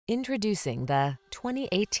Introducing the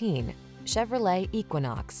 2018 Chevrolet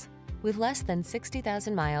Equinox. With less than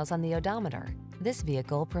 60,000 miles on the odometer, this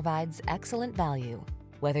vehicle provides excellent value.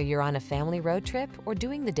 Whether you're on a family road trip or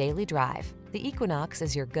doing the daily drive, the Equinox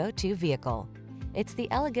is your go-to vehicle. It's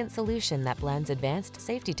the elegant solution that blends advanced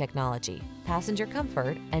safety technology, passenger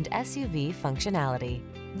comfort, and SUV functionality.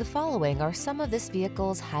 The following are some of this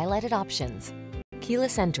vehicle's highlighted options: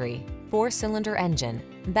 keyless entry, 4-cylinder engine,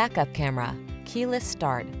 backup camera, keyless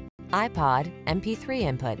start, iPod, MP3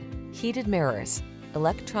 input, heated mirrors,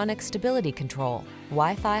 electronic stability control,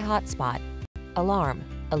 Wi-Fi hotspot, alarm,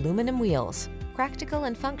 aluminum wheels. Practical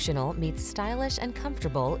and functional meets stylish and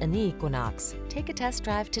comfortable in the Equinox. Take a test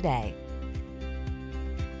drive today.